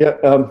available?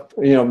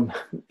 Yeah,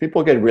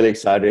 people get really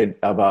excited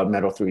about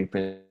metal 3D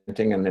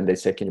printing, and then they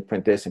say, can you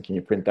print this and can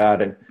you print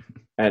that?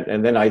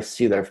 And then I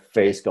see their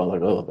face going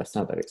like, oh, that's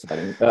not that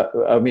exciting.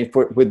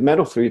 With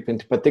metal 3D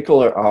print, in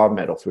particular, our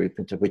metal 3D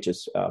printer, which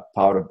is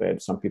powder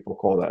bed. Some people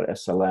call that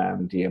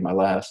SLM,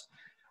 DMLS.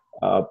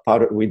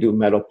 We do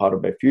metal powder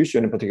bed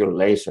fusion, in particular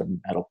laser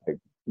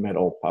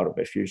metal powder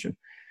bed fusion.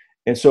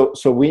 And so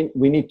we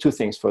need 2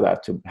 things for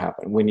that to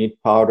happen. We need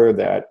powder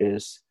that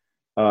is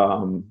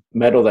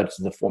metal that's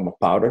in the form of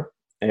powder.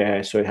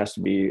 So it has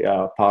to be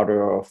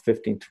powder of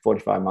 15 to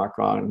 45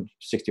 micron,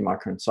 60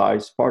 micron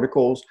size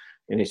particles.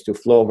 It needs to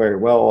flow very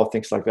well,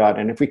 things like that.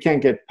 And if we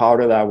can't get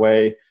powder that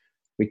way,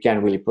 we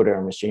can't really put it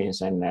on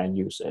machines and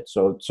use it.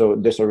 So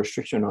there's a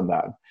restriction on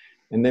that.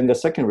 And then the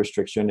second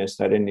restriction is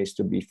that it needs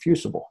to be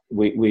fusible.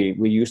 We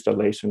use the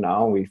laser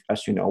now.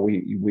 As you know,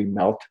 we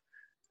melt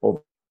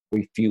or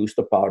we fuse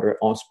the powder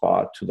on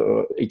spot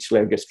each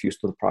layer gets fused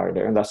to the prior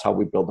layer, and that's how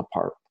we build the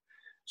part.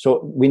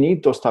 So we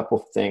need those type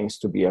of things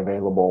to be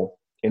available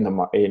in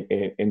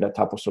the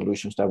type of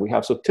solutions that we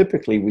have. So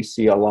typically we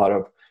see a lot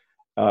of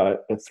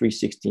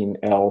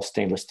 316L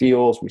stainless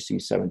steels. We see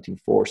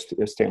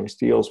 17.4 stainless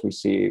steels. We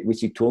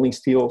see tooling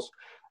steels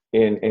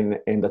in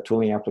the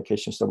tooling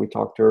applications that we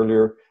talked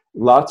earlier.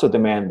 lots of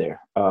demand there.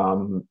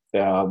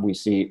 We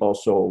see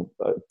also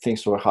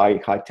things for high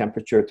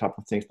temperature type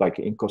of things like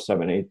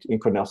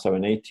Inconel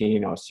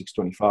 718 or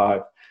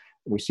 625.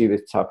 We see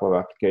this type of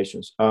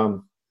applications.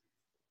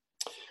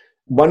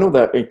 One of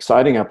the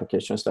exciting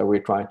applications that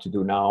we're trying to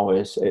do now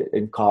is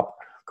in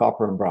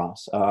copper and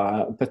bronze.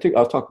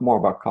 I'll talk more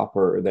about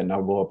copper than I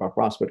will about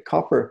bronze, but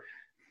copper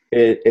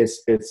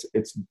it's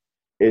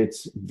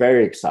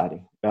very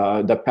exciting.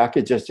 The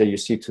packages that you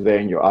see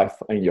today in your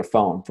iPhone, in your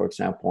phone, for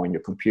example, in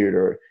your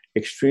computer,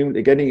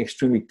 they're getting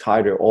extremely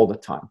tighter all the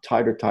time,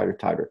 tighter,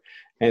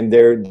 and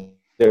they're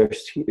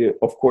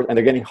of course, and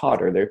they're getting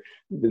hotter.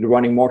 They're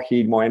running more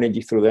heat, more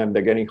energy through them.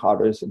 They're getting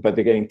hotter, but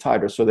they're getting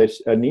tighter. So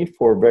there's a need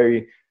for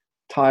very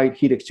tight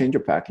heat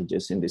exchanger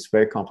packages in these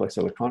very complex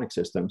electronic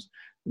systems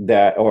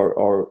that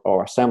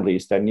or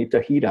assemblies that need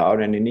to heat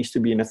out, and it needs to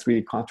be in a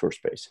 3D contour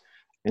space.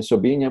 And so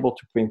being able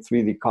to print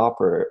 3D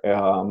copper,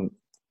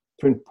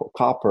 print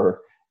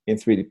copper in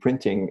 3D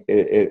printing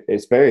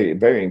is very,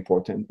 very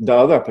important. The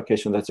other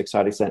application that's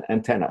exciting is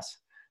antennas.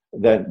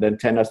 The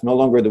antennas, no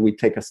longer do we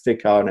take a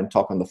stick out and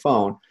talk on the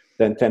phone,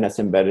 the antenna's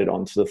embedded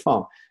onto the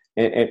phone.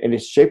 And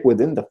it's shaped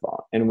within the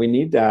phone. And we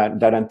need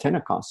that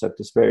antenna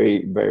concept is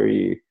very,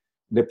 very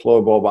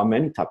deployable about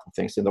many types of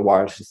things in the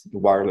wireless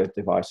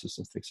devices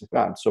and things like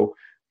that. So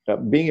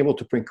being able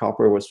to print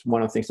copper was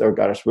one of the things that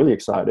got us really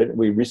excited.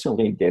 We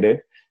recently did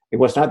it. It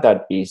was not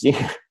that easy.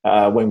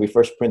 When we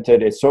first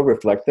printed, it's so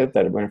reflective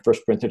that when it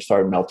first printed, it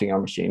started melting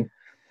our machine.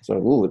 So,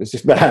 ooh, this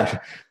is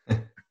bad.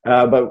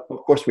 But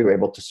of course, we were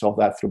able to solve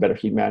that through better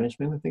heat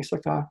management and things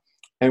like that.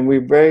 And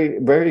we're very,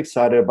 very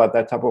excited about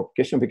that type of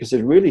application because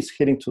it really is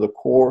hitting to the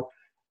core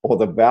or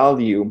the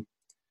value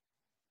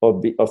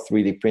of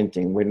 3D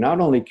printing, where not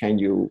only can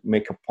you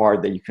make a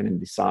part that you couldn't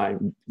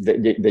design,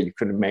 that you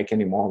couldn't make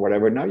anymore,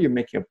 whatever, now you're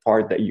making a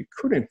part that you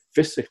couldn't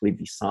physically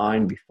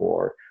design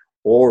before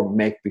or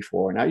make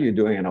before. Now you're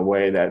doing it in a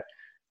way that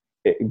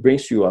it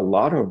brings you a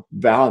lot of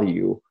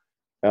value,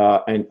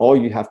 and all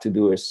you have to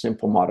do is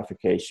simple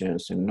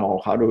modifications and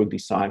know how to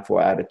design for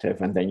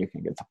additive, and then you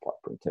can get the part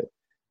printed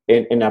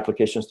in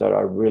applications that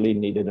are really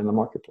needed in the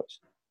marketplace.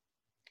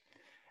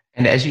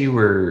 And as you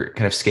were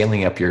kind of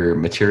scaling up your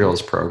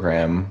materials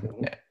program,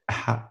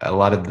 a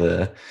lot of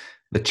the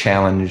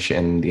challenge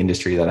in the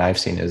industry that I've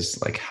seen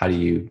is like, how do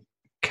you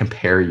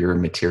compare your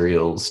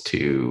materials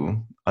to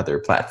other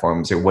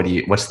platforms, or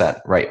what's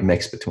that right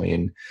mix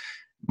between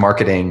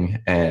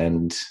marketing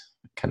and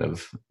kind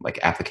of like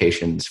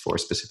applications for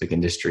specific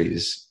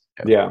industries?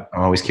 Yeah,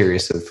 I'm always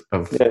curious of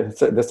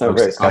that's a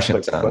very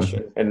complex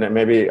question, and then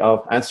maybe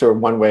I'll answer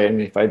one way,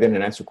 and if I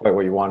didn't answer quite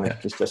what you wanted,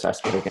 just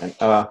ask it again.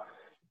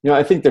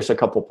 I think there's a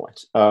couple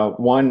points.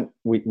 One,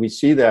 we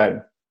see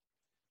that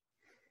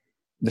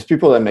there's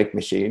people that make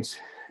machines,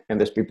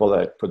 and there's people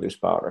that produce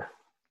powder,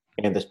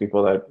 and there's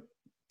people that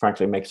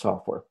frankly make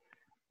software.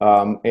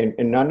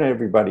 And not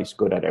everybody's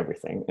good at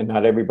everything, and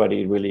not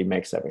everybody really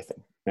makes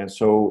everything. And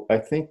so I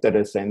think that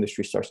as the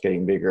industry starts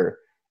getting bigger,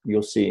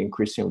 you'll see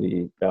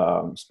increasingly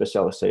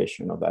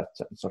specialization of that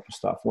type of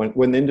stuff.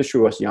 When the industry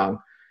was young,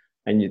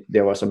 and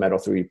there was a metal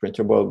 3D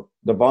printer, well,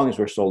 the volumes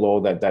were so low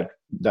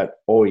that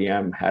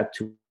OEM had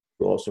to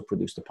also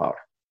produce the powder,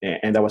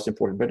 and that was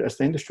important. But as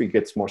the industry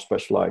gets more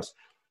specialized,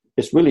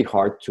 it's really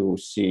hard to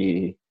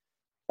see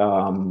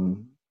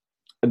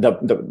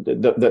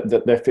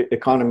the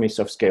economies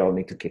of scale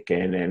need to kick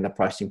in, and the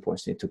pricing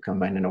points need to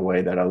come in a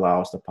way that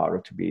allows the powder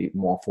to be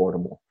more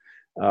affordable.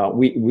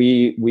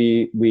 We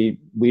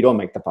don't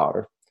make the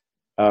powder,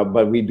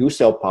 but we do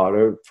sell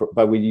powder.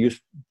 But we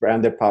use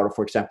branded powder,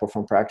 for example,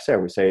 from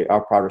Praxair. We say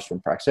our powder's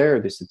from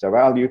Praxair. This is the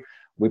value.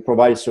 We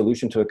provide a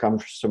solution to the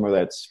customer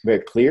that's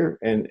very clear,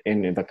 and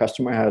the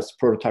customer has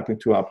prototyping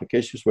to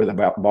applications where the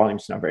volume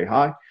is not very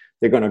high.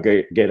 They're going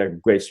to get a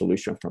great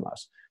solution from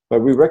us.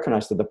 But we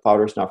recognize that the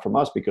powder is not from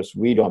us because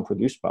we don't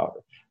produce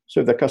powder. So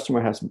if the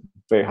customer has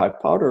very high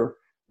powder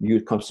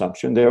use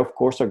consumption, they of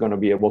course are going to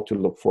be able to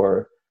look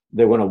for,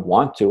 they want to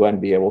want to and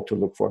be able to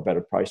look for a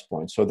better price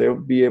point. So they'll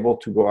be able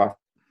to go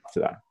after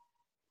that.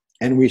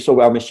 And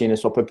so our machine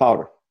is open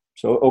powder.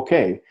 So,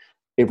 okay,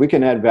 if we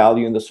can add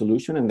value in the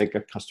solution and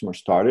get customer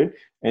started,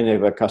 and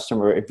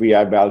if we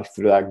add value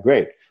through that,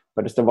 great.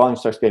 But as the volume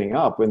starts getting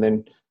up and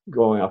then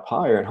going up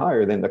higher and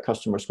higher, then the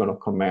customer is going to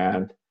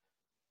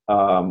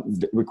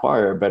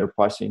require better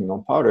pricing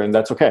on powder, and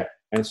that's okay.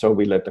 And so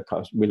we let the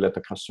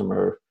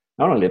customer,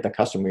 not only let the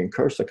customer, we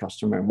encourage the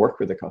customer and work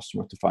with the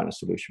customer to find a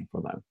solution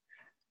for them.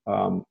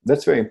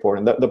 That's very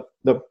important. The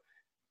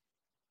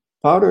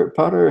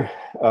powder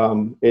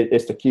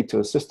is the key to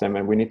the system,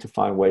 and we need to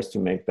find ways to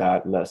make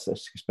that less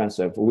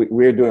expensive.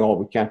 We're doing all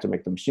we can to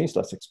make the machines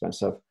less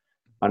expensive.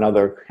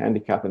 Another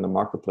handicap in the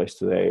marketplace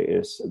today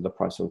is the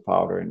price of the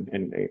powder,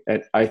 and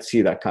I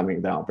see that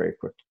coming down very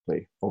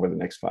quickly over the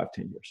next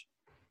 5-10 years.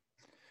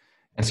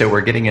 And so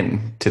we're getting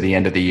into the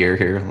end of the year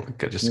here,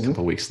 just a couple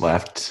of weeks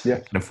left. Yeah.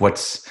 Kind of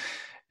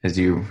as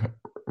you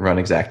run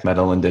Exact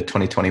Metal into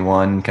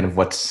 2021, kind of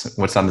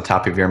what's on the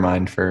top of your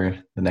mind for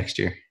the next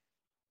year?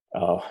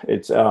 Oh,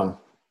 it's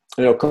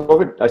I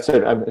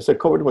said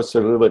COVID was a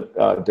little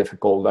bit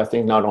difficult. I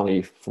think not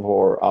only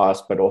for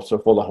us, but also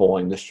for the whole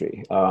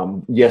industry.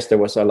 Yes, there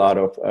was a lot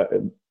of,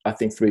 I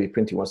think 3D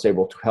printing was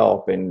able to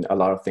help in a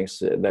lot of things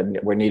that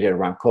were needed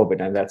around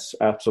COVID, and that's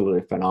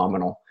absolutely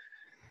phenomenal.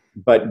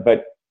 But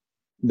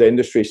the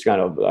industry's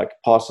kind of like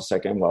pause a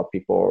second while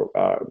people,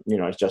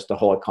 it's just the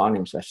whole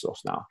economy that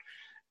slows down.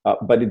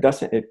 But it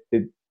doesn't,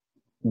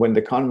 when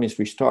the economies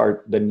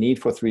restart, the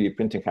need for 3D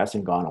printing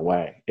hasn't gone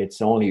away.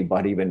 It's only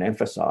but even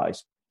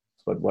emphasized.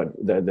 But what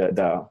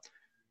the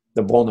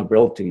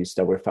vulnerabilities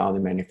that were found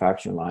in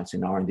manufacturing lines,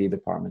 in R&D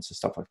departments and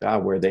stuff like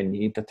that, where they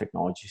need the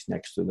technologies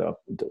next to the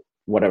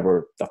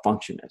whatever the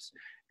function is.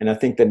 And I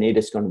think the need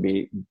is going to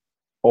be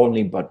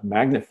only but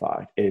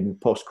magnified in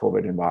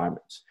post-COVID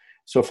environments.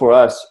 So for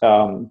us,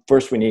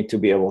 first we need to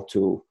be able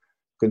to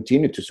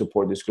continue to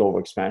support this global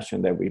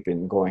expansion that we've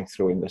been going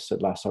through in this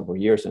last several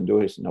years, and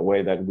do this in a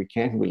way that we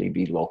can't really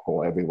be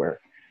local everywhere.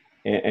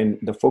 And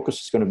the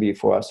focus is going to be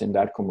for us in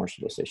that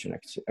commercialization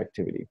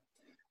activity.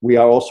 We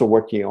are also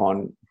working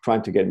on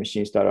trying to get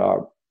machines that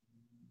are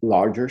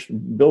larger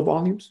build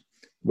volumes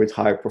with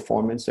higher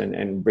performance,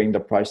 and bring the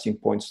pricing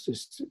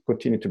points,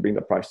 continue to bring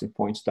the pricing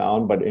points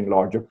down, but in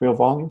larger build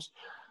volumes.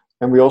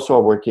 And we also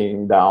are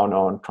working down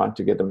on trying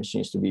to get the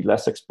machines to be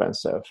less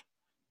expensive,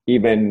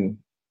 even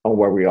on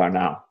where we are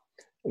now.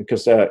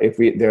 Because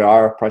there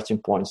are pricing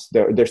points,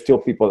 there's still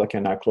people that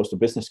cannot close the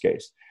business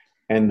case.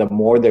 And the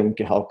more that we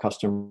can help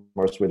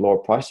customers with lower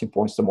pricing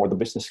points, the more the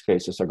business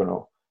cases are going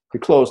to be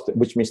closed,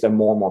 which means that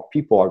more and more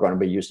people are going to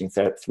be using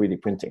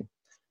 3D printing.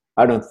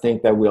 I don't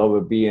think that we'll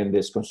ever be in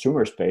this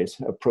consumer space,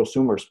 a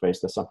prosumer space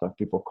that sometimes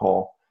people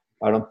call.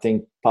 I don't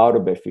think powder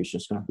bed fusion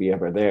is going to be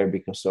ever there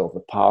because of the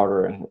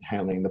powder and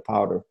handling the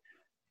powder.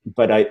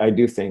 But I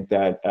do think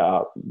that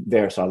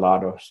there's a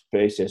lot of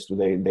spaces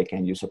where they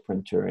can use a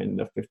printer in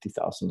the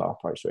 $50,000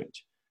 price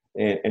range.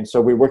 And so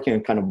we're working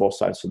on kind of both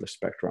sides of the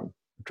spectrum,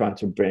 trying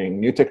to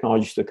bring new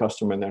technologies to the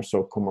customer and then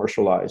so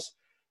commercialize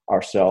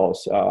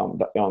ourselves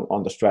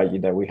on the strategy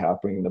that we have,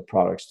 bringing the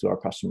products to our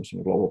customers on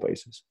a global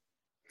basis.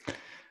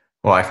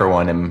 Well, I, for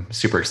one, am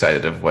super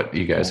excited of what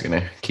you guys are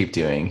going to keep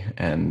doing.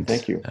 And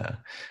thank you.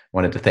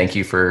 Wanted to thank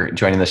you for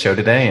joining the show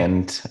today.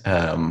 And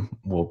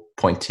we'll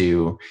point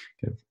to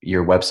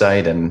your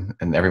website,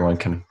 and everyone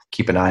can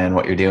keep an eye on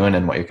what you're doing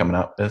and what you're coming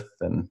up with.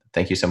 And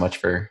thank you so much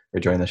for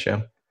joining the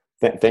show.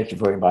 Thank you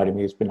for inviting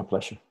me. It's been a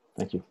pleasure.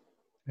 Thank you.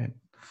 Right.